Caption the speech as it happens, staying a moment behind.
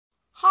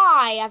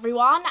Hi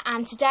everyone,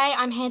 and today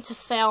I'm here to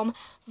film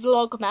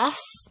Vlogmas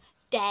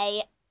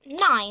day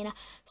 9.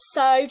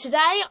 So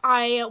today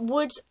I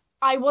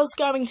was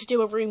going to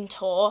do a room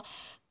tour,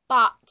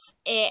 but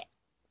it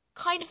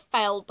kind of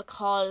failed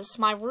because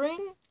my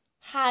room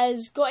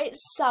has got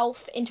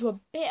itself into a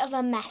bit of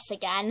a mess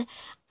again,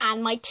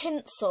 and my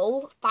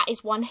tinsel, that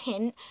is one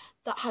hint,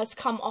 that has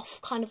come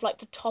off kind of like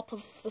the top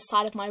of the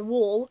side of my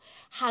wall,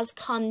 has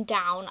come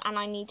down, and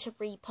I need to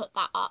re-put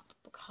that up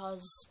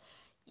because,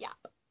 yeah.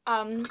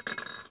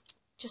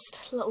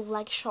 Just a little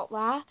leg shot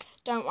there.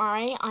 Don't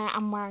worry, I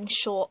am wearing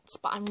shorts,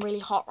 but I'm really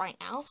hot right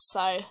now, so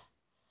I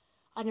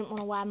didn't want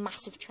to wear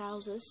massive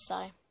trousers,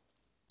 so,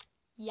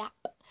 yep.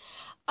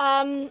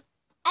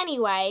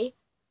 Anyway,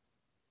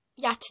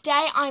 yeah,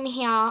 today I'm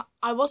here.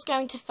 I was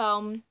going to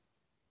film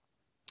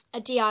a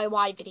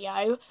DIY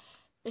video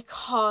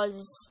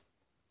because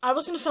I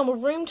was going to film a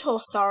room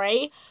tour,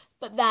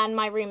 but then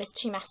my room is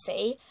too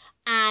messy.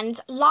 And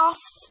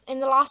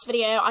in the last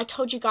video, I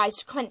told you guys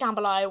to comment down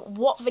below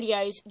what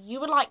videos you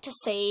would like to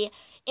see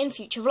in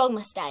future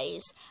Vlogmas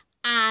days.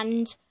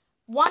 And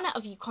one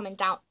of you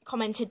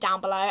commented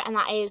down below, and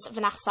that is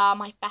Vanessa,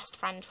 my best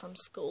friend from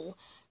school.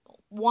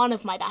 One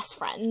of my best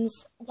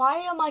friends.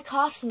 Why are my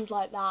curtains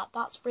like that?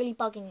 That's really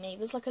bugging me.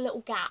 There's like a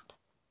little gap.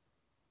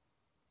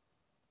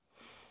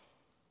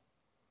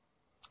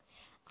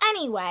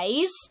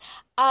 Anyways,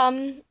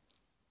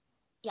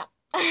 yeah.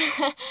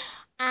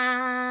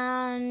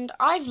 And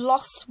I've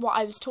lost what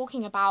I was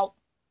talking about.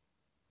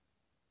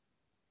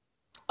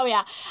 Oh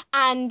yeah,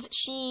 and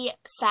she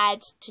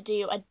said to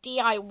do a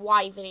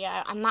DIY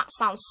video, and that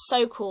sounds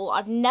so cool.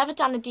 I've never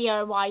done a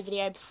DIY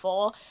video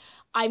before.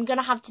 I'm going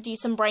to have to do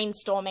some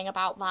brainstorming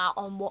about that,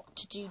 on what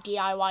to do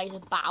DIYs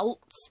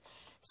about.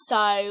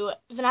 So,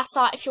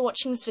 Vanessa, if you're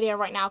watching this video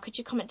right now, could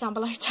you comment down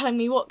below telling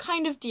me what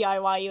kind of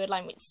DIY you would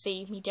like me to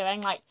see me doing?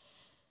 Like,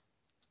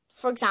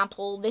 for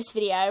example, this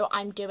video,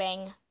 I'm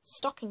doing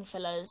stocking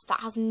fillers.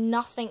 That has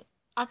nothing.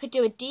 I could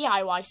do a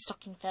DIY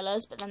stocking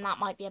fillers, but then that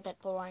might be a bit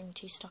boring,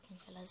 two stocking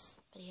fillers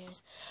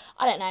videos.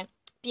 I don't know.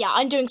 But yeah,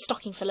 I'm doing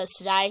stocking fillers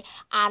today,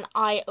 and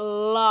I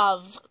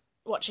love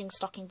watching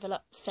stocking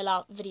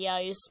filler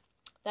videos.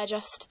 They're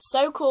just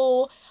so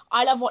cool.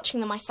 I love watching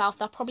them myself.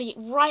 They're probably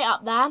right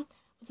up there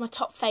with my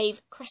top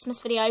fave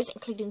Christmas videos,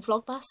 including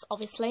Vlogmas,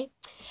 obviously.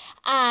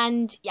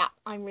 And yeah,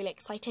 I'm really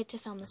excited to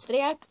film this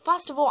video. But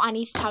first of all, I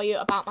need to tell you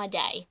about my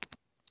day,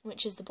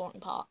 which is the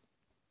boring part.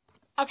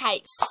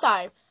 Okay,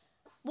 so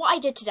what I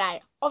did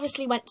today,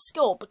 obviously went to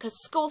school because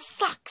school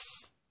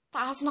sucks.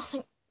 That has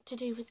nothing to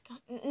do with...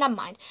 Never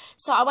mind.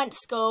 So I went to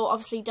school,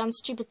 obviously done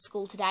stupid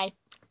school today.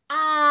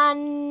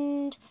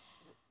 And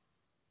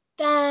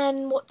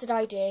then what did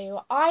I do?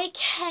 I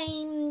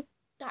came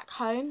back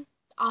home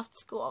after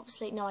school,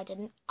 obviously. No, I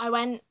didn't. I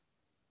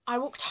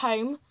walked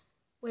home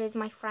with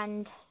my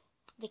friend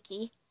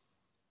Vicky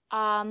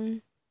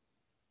and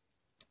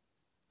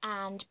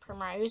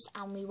Primrose,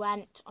 and we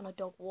went on a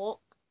dog walk.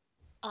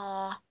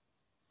 I'm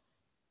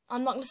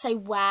not going to say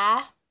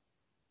where,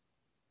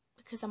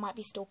 because there might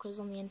be stalkers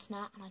on the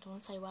internet, and I don't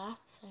want to say where,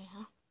 so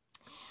yeah.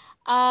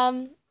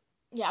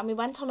 Yeah, and we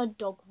went on a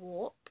dog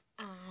walk,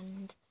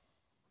 and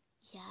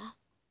yeah.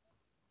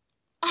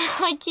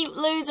 I keep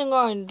losing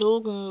what I'm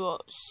talking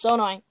about. So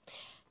annoying.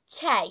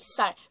 Okay,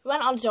 so we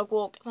went on a dog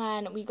walk,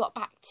 then we got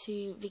back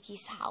to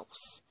Vicky's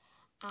house,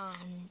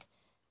 and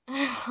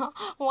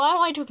why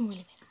am I talking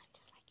really big? I'm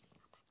just like getting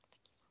back to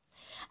Vicky's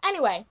house.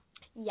 Anyway,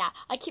 yeah,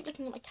 I keep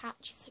looking at my cat.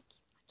 She's so cute.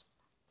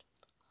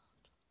 I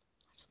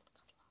just want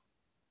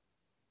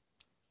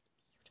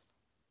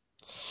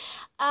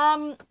to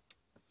cuddle her.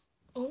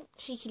 Oh,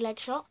 cheeky leg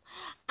shot.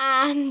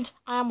 And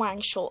I am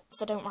wearing shorts,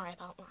 so don't worry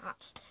about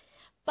that.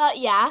 But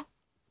yeah.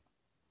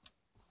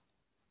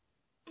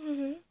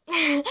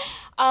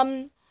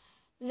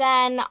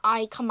 Then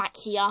I come back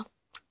here,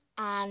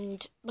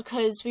 and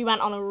because we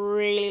went on a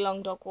really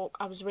long dog walk,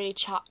 I was really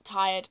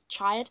tired,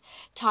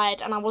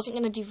 and I wasn't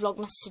going to do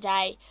Vlogmas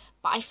today,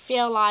 but I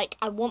feel like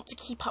I want to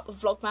keep up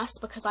with Vlogmas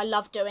because I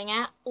love doing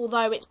it.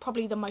 Although it's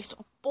probably the most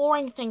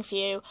boring thing for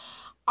you,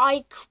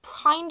 I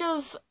kind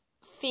of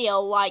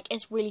feel like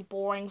it's really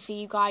boring for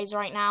you guys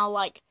right now.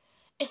 Like,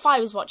 if I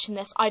was watching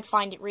this, I'd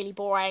find it really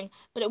boring,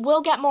 but it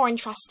will get more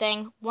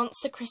interesting once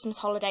the Christmas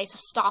holidays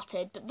have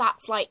started, but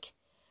that's like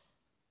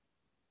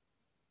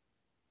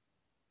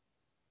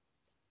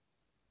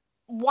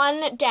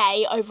one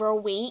day over a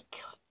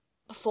week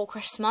before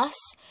Christmas,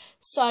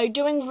 so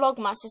doing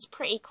Vlogmas is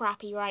pretty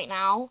crappy right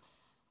now.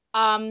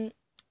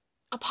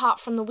 Apart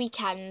from the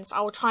weekends, I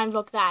will try and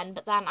vlog then,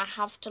 but then I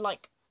have to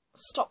like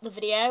stop the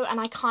video, and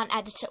I can't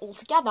edit it all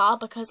together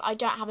because I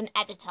don't have an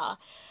editor.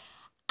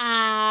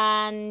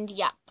 And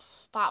yep,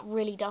 that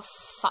really does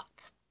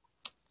suck.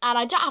 And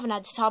I don't have an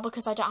editor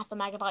because I don't have the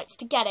megabytes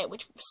to get it,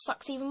 which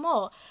sucks even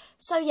more.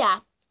 So yeah,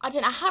 I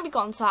don't know how we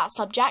got onto that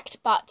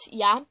subject, but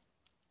yeah.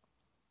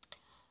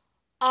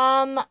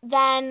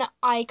 Then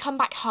I come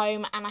back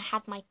home and I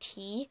had my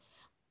tea.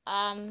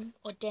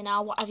 or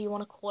dinner, whatever you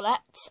want to call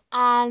it,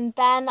 and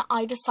then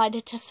I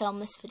decided to film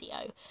this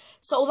video.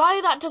 So although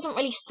that doesn't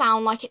really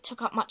sound like it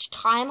took up much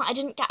time, I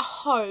didn't get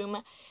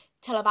home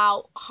till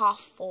about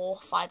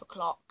 4:30, 5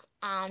 o'clock,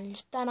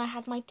 and then I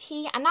had my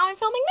tea, and now I'm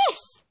filming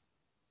this.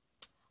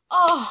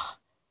 Oh,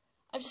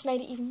 I've just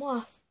made it even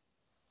worse.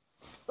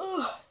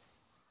 Ugh.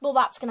 Well,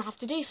 that's going to have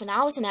to do for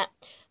now, isn't it?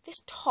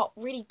 This top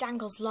really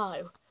dangles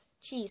low.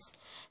 Jeez.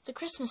 It's a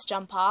Christmas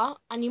jumper,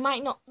 and you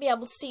might not be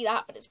able to see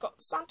that, but it's got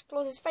Santa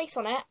Claus's face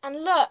on it.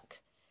 And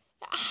look,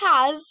 it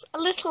has a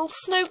little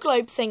snow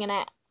globe thing in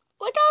it.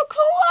 Look how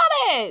cool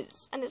that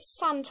is! And it's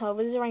Santa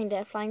with his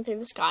reindeer flying through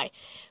the sky.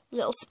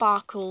 Little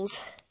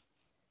sparkles.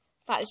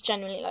 That is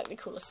genuinely like the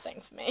coolest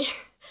thing for me.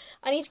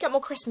 I need to get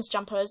more Christmas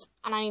jumpers,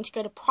 and I need to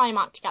go to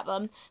Primark to get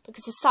them,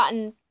 because a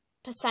certain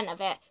percent of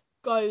it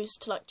goes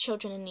to like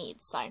children in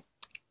need. So,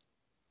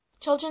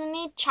 children in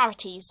need,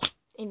 charities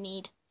in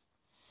need.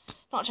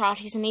 Not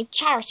charities in need,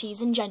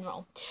 charities in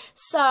general.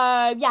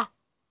 So, yeah.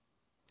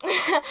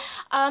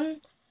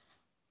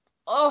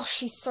 Oh,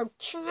 she's so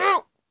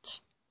cute.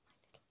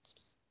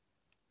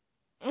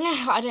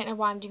 I don't know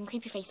why I'm doing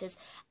creepy faces.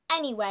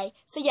 Anyway,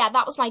 so yeah,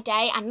 that was my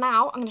day, and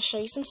now I'm going to show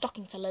you some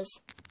stocking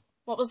fillers.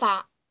 What was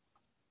that?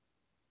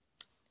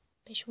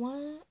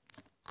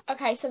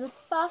 Okay, so the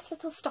first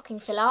little stocking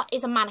filler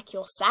is a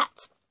manicure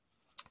set.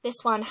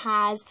 This one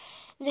has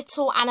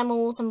little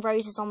animals and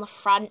roses on the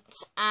front,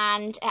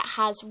 and it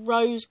has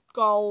rose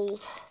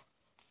gold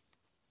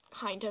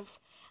kind of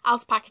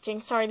outer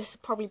packaging. Sorry, this is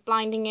probably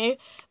blinding you,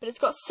 but it's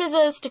got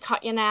scissors to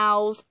cut your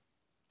nails,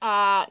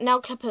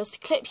 nail clippers to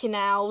clip your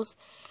nails,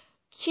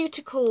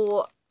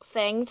 cuticle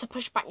thing to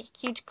push back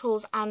your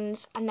cuticles,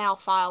 and a nail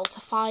file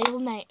to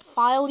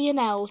file your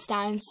nails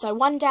down. So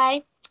one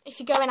day, if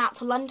you're going out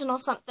to London or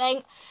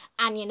something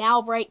and your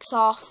nail breaks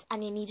off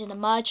and you need an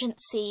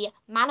emergency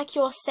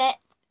manicure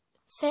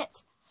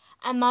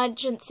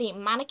emergency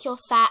manicure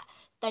set,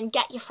 then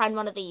get your friend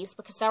one of these,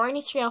 because they're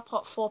only £3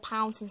 or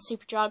 £4 in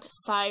Superdrug.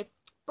 So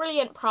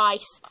brilliant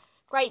price,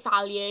 great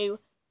value,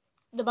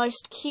 the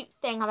most cute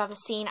thing I've ever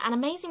seen, and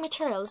amazing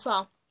material as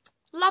well.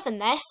 Loving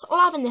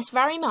this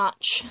very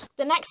much.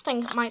 The next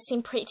thing might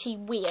seem pretty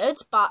weird,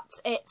 but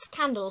it's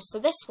candles. So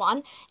this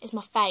one is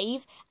my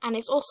fave, and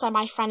it's also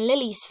my friend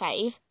Lily's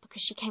fave,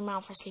 because she came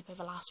round for a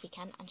sleepover last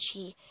weekend, and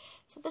she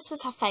said this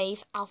was her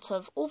fave out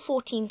of all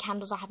 14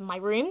 candles I have in my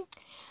room.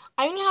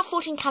 I only have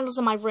 14 candles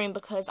in my room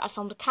because I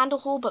filmed a candle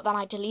haul, but then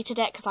I deleted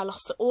it because I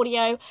lost the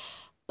audio.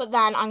 But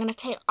then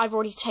I've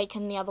already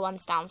taken the other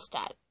ones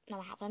downstairs. No,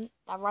 I haven't.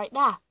 They're right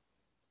there,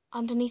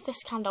 underneath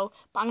this candle,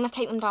 but I'm going to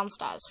take them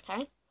downstairs,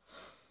 okay?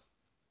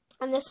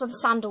 And this one's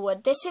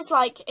sandalwood. This is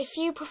like, if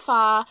you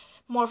prefer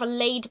more of a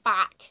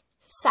laid-back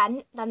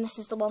scent, then this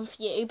is the one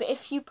for you. But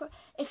if your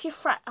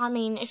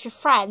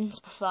friends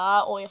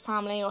prefer, or your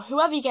family, or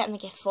whoever you're getting the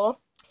gift for,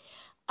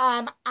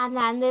 and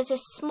then there's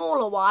this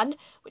smaller one,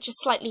 which is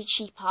slightly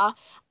cheaper,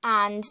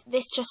 and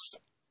this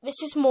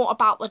is more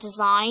about the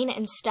design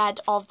instead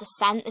of the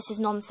scent. This is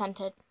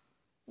non-scented.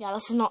 Yeah,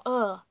 this is not.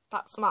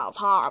 That smells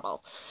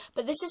horrible.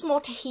 But this is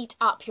more to heat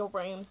up your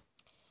room,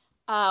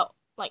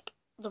 like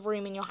the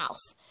room in your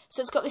house. So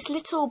it's got this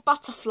little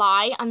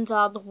butterfly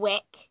under the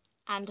wick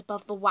and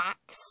above the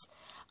wax,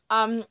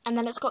 and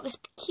then it's got this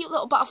cute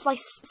little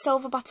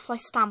silver butterfly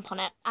stamp on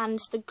it, and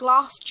the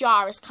glass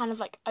jar is kind of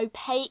like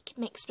opaque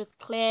mixed with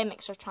clear,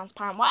 mixed with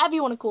transparent, whatever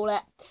you want to call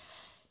it.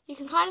 You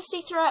can kind of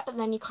see through it, but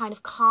then you kind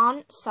of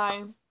can't,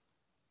 so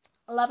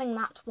loving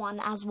that one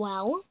as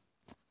well.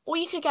 Or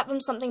you could get them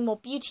something more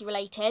beauty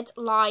related,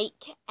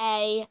 like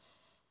a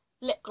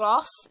lip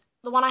gloss.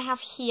 The one I have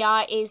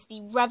here is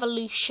the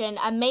Revolution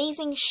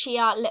Amazing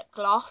Sheer Lip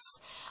Gloss,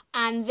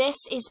 and this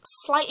is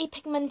slightly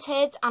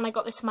pigmented, and I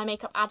got this in my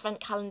makeup advent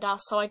calendar,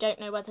 so I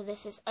don't know whether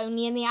this is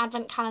only in the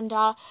advent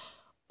calendar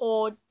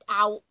or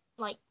out,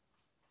 like,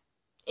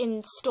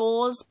 in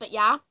stores, but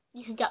yeah,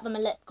 you could get them a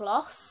lip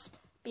gloss,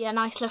 be a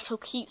nice little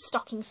cute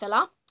stocking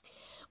filler.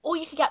 Or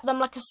you could get them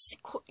like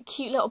a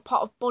cute little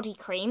pot of body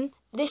cream.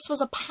 This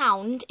was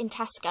 £1 in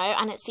Tesco,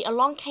 and it's the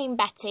Along Came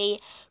Betty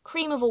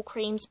Cream of All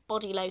Creams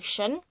Body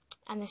Lotion.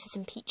 And this is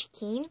in Peachy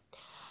Keen.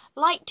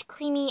 Light,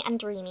 creamy and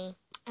dreamy.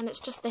 And it's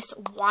just this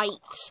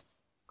white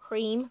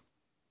cream.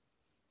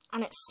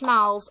 And it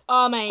smells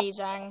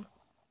amazing.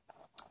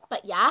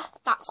 But yeah,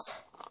 that's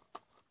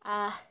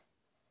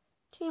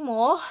 2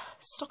 more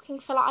stocking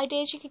filler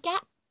ideas you could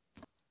get.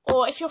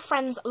 Or if your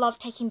friends love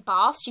taking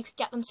baths, you could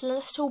get them some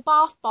little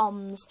bath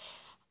bombs,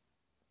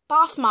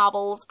 bath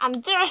marbles,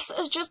 and this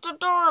is just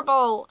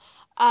adorable.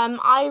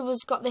 I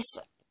was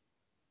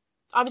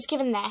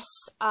given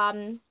this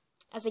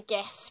as a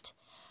gift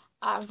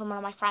from one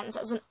of my friends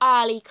as an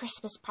early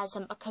Christmas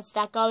present, because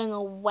they're going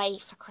away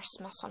for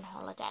Christmas on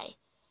holiday.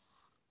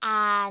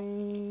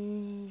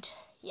 And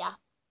yeah,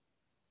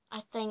 I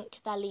think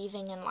they're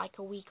leaving in like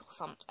a week or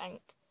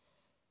something.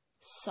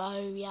 So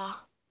yeah.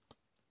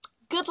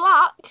 Good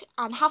luck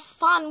and have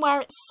fun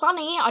where it's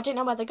sunny. I don't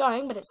know where they're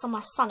going, but it's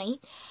somewhere sunny.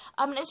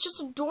 And it's just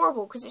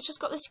adorable because it's just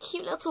got this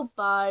cute little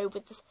bow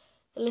with the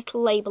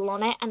little label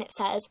on it, and it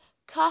says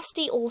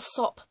Kirsty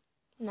Allsop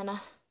and then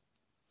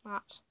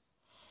that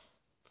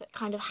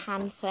kind of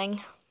hand thing.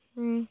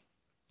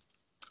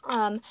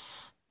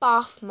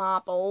 Bath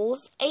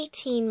marbles,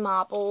 18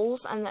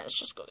 marbles, and then it's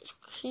just got this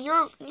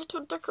cute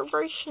little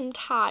decoration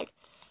tag.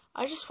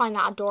 I just find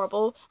that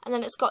adorable. And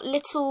then it's got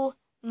little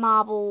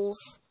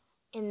marbles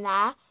in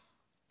there.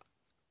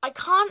 I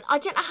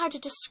don't know how to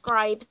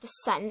describe the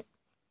scent.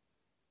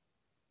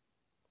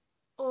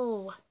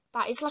 Oh,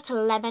 that is like a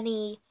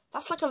lemony,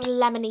 that's like a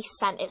lemony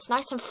scent. It's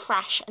nice and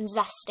fresh and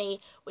zesty,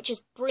 which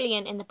is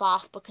brilliant in the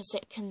bath because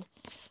it can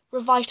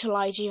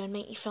revitalise you and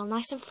make you feel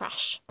nice and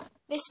fresh.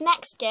 This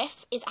next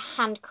gift is a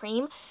hand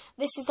cream.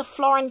 This is the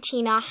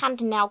Florentina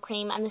hand and nail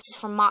cream, and this is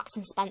from Marks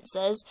and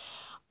Spencer's.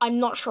 I'm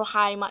not sure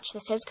how much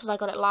this is because I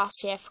got it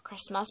last year for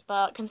Christmas,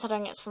 but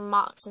considering it's from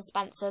Marks and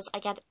Spencer's,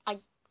 I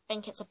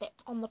think it's a bit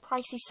on the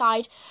pricey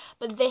side.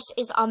 But this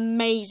is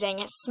amazing.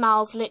 It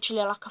smells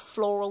literally like a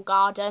floral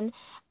garden,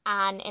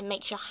 and it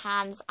makes your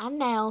hands and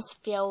nails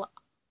feel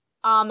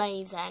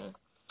amazing.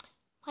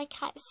 My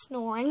cat is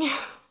snoring.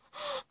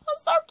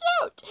 That's so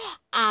cute.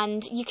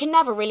 And you can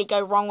never really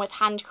go wrong with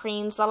hand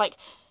creams. They're like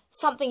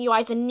something you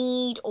either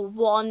need or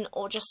want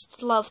or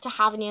just love to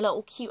have in your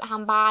little cute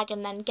handbag,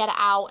 and then get it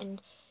out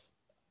and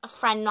a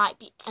friend might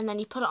be, and then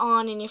you put it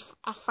on and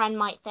a friend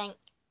might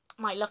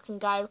look and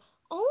go,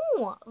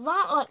 oh,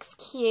 that looks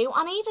cute.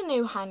 I need a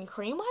new hand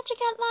cream. Where'd you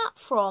get that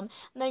from?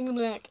 And then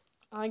you're like,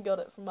 I got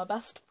it from my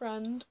best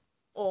friend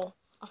or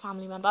a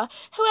family member,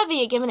 whoever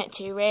you're giving it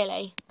to,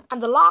 really.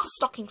 And the last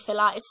stocking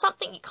filler is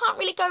something you can't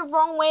really go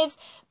wrong with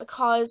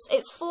because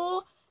it's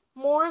for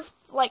more of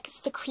like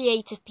the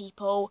creative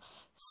people.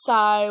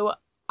 So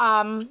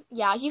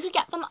yeah, you could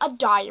get them a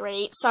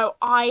diary. So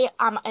I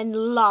am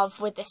in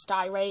love with this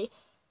diary.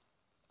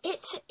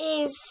 It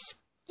is,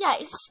 yeah,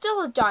 it's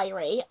still a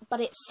diary,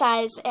 but it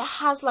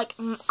has like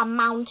a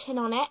mountain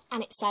on it,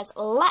 and it says,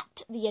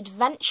 let the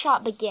adventure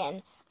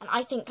begin. And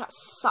I think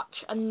that's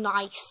such a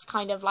nice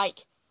kind of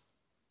like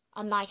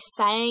a nice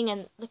saying,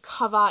 and the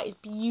cover is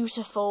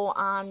beautiful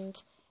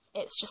and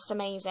it's just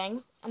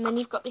amazing. And then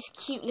you've got this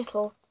cute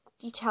little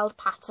detailed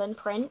pattern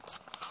print,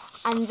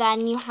 and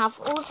then you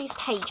have all of these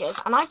pages.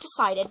 And I've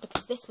decided,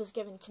 because this was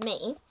given to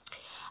me,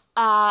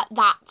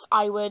 that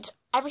I would,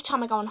 every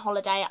time I go on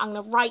holiday, I'm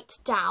going to write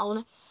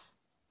down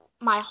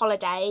my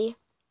holiday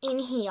in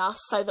here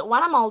so that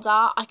when I'm older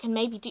I can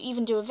maybe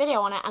even do a video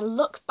on it and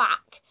look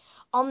back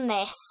on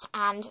this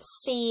and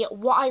see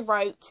what I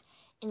wrote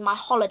in my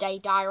holiday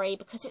diary,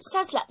 because it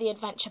says let the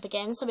adventure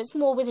begin, so it's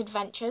more with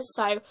adventures.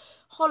 So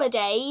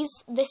holidays,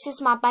 this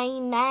is my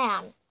main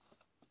man,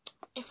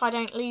 if I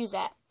don't lose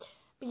it.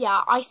 But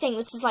yeah, I think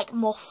this is like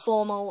more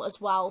formal as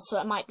well, so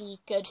it might be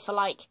good for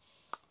like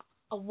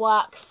a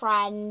work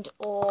friend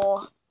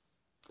or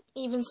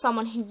even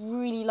someone who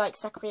really likes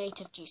their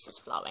creative juices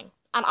flowing.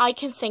 And I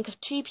can think of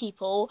 2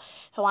 people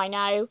who I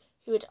know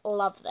who would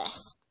love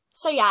this.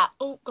 So yeah,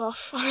 oh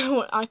gosh,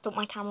 I thought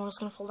my camera was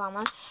going to fall down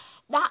there.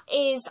 That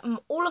is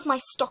all of my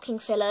stocking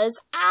fillers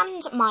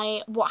and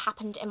my what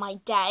happened in my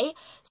day.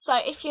 So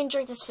if you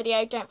enjoyed this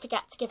video, don't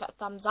forget to give it a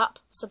thumbs up,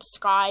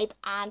 subscribe,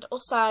 and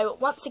also,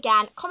 once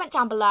again, comment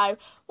down below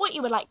what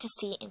you would like to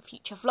see in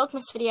future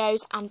Vlogmas videos,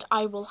 and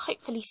I will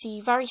hopefully see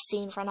you very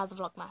soon for another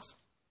Vlogmas.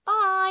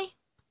 Bye!